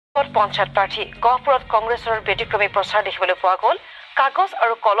পঞ্চায়ত প্ৰাৰ্থী গহপুৰত কংগ্ৰেছৰ ব্যতিক্ৰমী প্ৰচাৰ দেখিবলৈ পোৱা গ'ল। কাগজ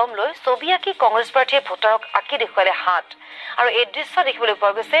আৰু কলম লৈ ছবি আঁকি কংগ্ৰেছ প্ৰাৰ্থীয়ে ভোটাৰক আঁকি দেখুৱালে হাত। আৰু এই দৃশ্য দেখিবলৈ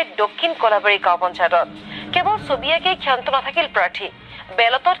পোৱা গৈছে দক্ষিণ কলাবাৰী গাঁও পঞ্চায়তত। কেৱল ছবি আঁকি ক্ষান্ত নাথাকিল প্ৰাৰ্থী।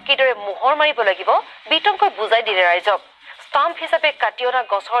 বেলতত কিদৰে মোহৰ মাৰিব লাগিব বিতংকৈ বুজাই দিলে ৰাইজক। ষ্টাম্প হিচাপে কাটি অনা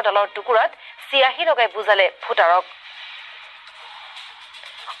গছৰ ডালৰ টুকুৰাত চিয়াহী লগাই বুজালে ভোটাৰক।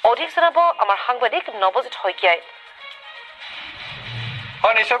 অধিক জনাব আমাৰ সাংবাদিক নৱজিৎ শইকীয়াই।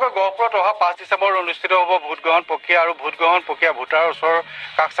 হয়, নিশ্চয়কৈ গহপুৰত অহা 5 ডিচেম্বৰ অনুষ্ঠিত হ'ব ভোটগ্ৰহণ প্ৰক্ৰিয়া আৰু ভোটগ্ৰহণ প্ৰক্ৰিয়া ভোটাৰৰ ওচৰ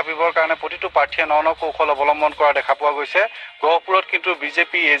কাষ চাপিবৰ কাৰণে প্ৰতিটো প্ৰাৰ্থীয়ে ন কৌশল অৱলম্বন কৰা দেখা পোৱা গৈছে। গহপুৰত কিন্তু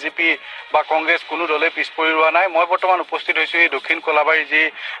বিজেপি, এজিপি বা কংগ্ৰেছ কোনো দলেই পিছ পৰি ৰোৱা নাই। মই বৰ্তমান উপস্থিত হৈছোঁ এই দক্ষিণ কলাবাৰী যি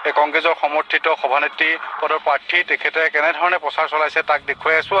কংগ্ৰেছৰ সমৰ্থিত সভানেত্ৰী পদৰ প্ৰাৰ্থী, তেখেতে কেনেধৰণে প্ৰচাৰ চলাইছে তাক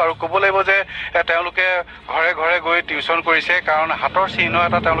দেখুৱাই আছোঁ। আৰু ক'ব লাগিব যে তেওঁলোকে ঘৰে ঘৰে গৈ টিউচন কৰিছে, কাৰণ হাতৰ চিহ্ন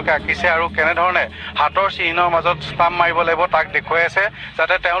এটা তেওঁলোকে আঁকিছে আৰু কেনেধৰণে হাতৰ চিহ্নৰ মাজত ষ্টাম্প মাৰিব লাগিব তাক দেখুৱাই আছে,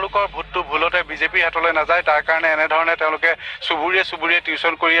 যাতে তেওঁলোকৰ ভোটটো ভুলতে বিজেপিৰ হাতলৈ নাযায়। তাৰ কাৰণে এনেধৰণে তেওঁলোকে চুবুৰীয়ে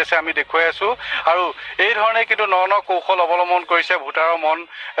টিউচন কৰি আছে, আমি দেখুৱাই আছোঁ। আৰু এই ধৰণে কিন্তু ন কৌশল অৱলম্বন কৰিছে ভোটাৰৰ মন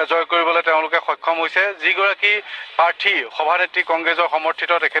জয় কৰিবলৈ তেওঁলোকে সক্ষম হৈছে। যিগৰাকী প্ৰাৰ্থী সভানেত্ৰী কংগ্ৰেছৰ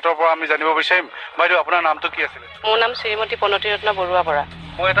সমৰ্থিত, তেখেতৰ পৰা আমি জানিব বিচাৰিম। বাইদেউ, আপোনাৰ নামটো কি আছিলে? মোৰ নাম শ্ৰীমতী প্ৰণতিৰত্ন বৰুৱা বৰা।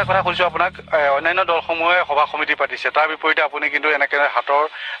 মই এটা কথা কৈছোঁ আপোনাক, অন্যান্য দলসমূহে সভা সমিতি পাতিছে, তাৰ বিপৰীতে আপুনি কিন্তু এনেকৈ হাতৰ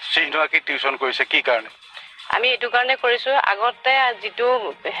চিহ্ন আঁকি টিউচন কৰিছে, কি কাৰণে? আমি এইটো কাৰণে কৰিছোঁ, আগতে যিটো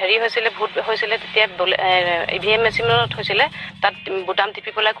ভোট হৈছিলে তেতিয়া EVM মেচিনত হৈছিলে, তাত বুটাম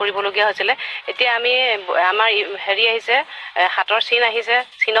টিপি পেলাই কৰিবলগীয়া হৈছিলে। এতিয়া আমাৰ আহিছে, হাতৰ চিন আহিছে,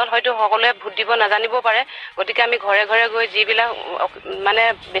 চিনত হয়তো সকলোৱে ভোট দিব নাজানিব পাৰে। গতিকে আমি ঘৰে ঘৰে গৈ যিবিলাক মানে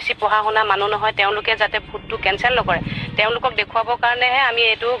বেছি পঢ়া শুনা মানুহ নহয়, তেওঁলোকে যাতে ভোটটো কেঞ্চেল নকৰে, তেওঁলোকক দেখুৱাবৰ কাৰণেহে আমি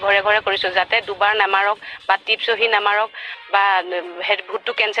এইটো ঘৰে ঘৰে কৰিছোঁ, যাতে দুবাৰ নামাৰক বা টিপ চহী নামাৰক বা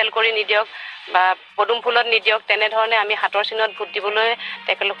ভোটটো কেঞ্চেল কৰি নিদিয়ক বা পদুম ফুলত নিদিয়ক। তেনেধৰণে আমি হাতৰ চিনত ভোট দিবলৈ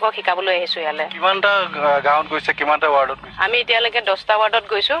তেখেতলোকক শিকাবলৈ আহিছোঁ ইয়ালৈ। কিমানটা গাঁৱত গৈছে, কিমানটা ৱাৰ্ডত গৈছে? আমি এতিয়ালৈকে 10টা ৱাৰ্ডত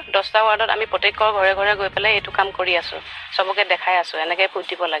গৈছোঁ। 10টা ৱাৰ্ডত আমি প্ৰত্যেকৰ ঘৰে ঘৰে গৈ পেলাই এইটো কাম কৰি আছোঁ, চবকে দেখাই আছোঁ এনেকৈ ভোট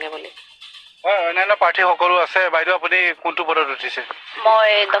দিব লাগে বুলি। হয়, অন্যান্য প্ৰাৰ্থী সকলো আছে। বাইদেউ, আপুনি কোনটো পদত উঠিছে? মই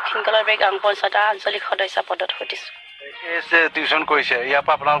দক্ষিণ কলাবাৰী গাঁও পঞ্চায়তৰ আঞ্চলিক সদস্য পদত উঠিছোঁ। টিউচন কৰিছে, ইয়াৰ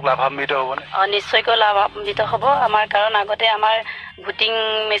পৰা আপোনালোক লাভান্বিত হ'বনে? নিশ্চয়কৈ লাভান্বিত হ'ব আমাৰ, কাৰণ আগতে আমাৰ ভোটিং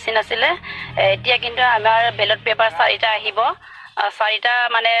মেচিন আছিলে, এতিয়া কিন্তু আমাৰ বেলট পেপাৰ 4টা আহিব। 4টা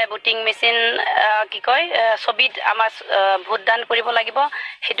মানে ভোটিং মেচিন ছবিত আমাৰ ভোটদান কৰিব লাগিব।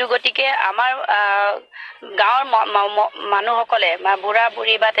 সেইটো গতিকে আমাৰ গাঁৱৰ মানুহসকলে বা বুঢ়া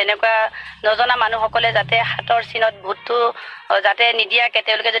বুঢ়ী বা তেনেকুৱা নজনা মানুহসকলে যাতে হাতৰ চিনত ভোটটো যাতে নিদিয়াকে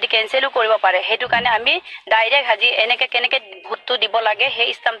তেওঁলোকে যদি কেঞ্চেলো কৰিব পাৰে, সেইটো কাৰণে আমি ডাইৰেক্ট আজি কেনেকে ভোটটো দিব লাগে,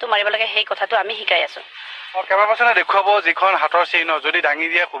 সেই ষ্টাম্পটো মাৰিব লাগে, সেই কথাটো আমি শিকাই আছোঁ। কেমেৰা পাৰ্চনে দেখুৱাব যিখন হাতৰ চিহ্ন, যদি দাঙি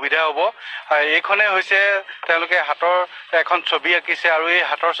দিয়া সুবিধা হ'ব। এইখনে হৈছে তেওঁলোকে হাতৰ এখন ছবি আঁকিছে, আৰু এই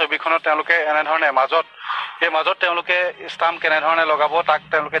হাতৰ ছবিখনত তেওঁলোকে এনেধৰণে মাজত তেওঁলোকে ষ্টাম্প কেনেধৰণে লগাব তাক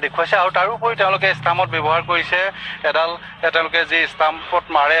তেওঁলোকে দেখুৱাইছে। আৰু তাৰোপৰি তেওঁলোকে ষ্টাম্পত ব্যৱহাৰ কৰিছে এডাল, তেওঁলোকে যি ষ্টাম্পত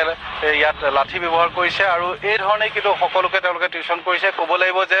মাৰে ইয়াত লাঠি ব্যৱহাৰ কৰিছে। আৰু এই ধৰণে কিন্তু সকলোকে তেওঁলোকে টিউচন কৰিছে। ক'ব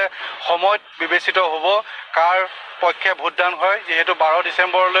লাগিব যে সময়ত বিবেচিত হ'ব কাৰ পক্ষে ভোটদান হয়, যিহেতু 12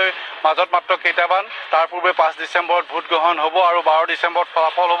 ডিচেম্বৰলৈ মাজত মাত্ৰ কেইটামান, তাৰ পূৰ্বে 5 ডিচেম্বৰত ভোট গ্ৰহণ হ'ব আৰু 12 ডিচেম্বৰত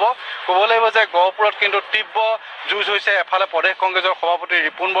ফলাফল হ'ব। ক'ব লাগিব যে গহপুৰত কিন্তু তীব্ৰ যুঁজ হৈছে। এফালে প্ৰদেশ কংগ্ৰেছৰ সভাপতি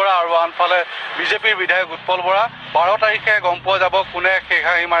ৰিপুণ বৰা আৰু আনফালে বিজেপিৰ বিধায়ক উৎপল বৰা। 12 তাৰিখে গম পোৱা যাব কোনে শেষ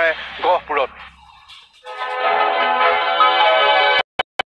হাঁহি মাৰে গহপুৰত।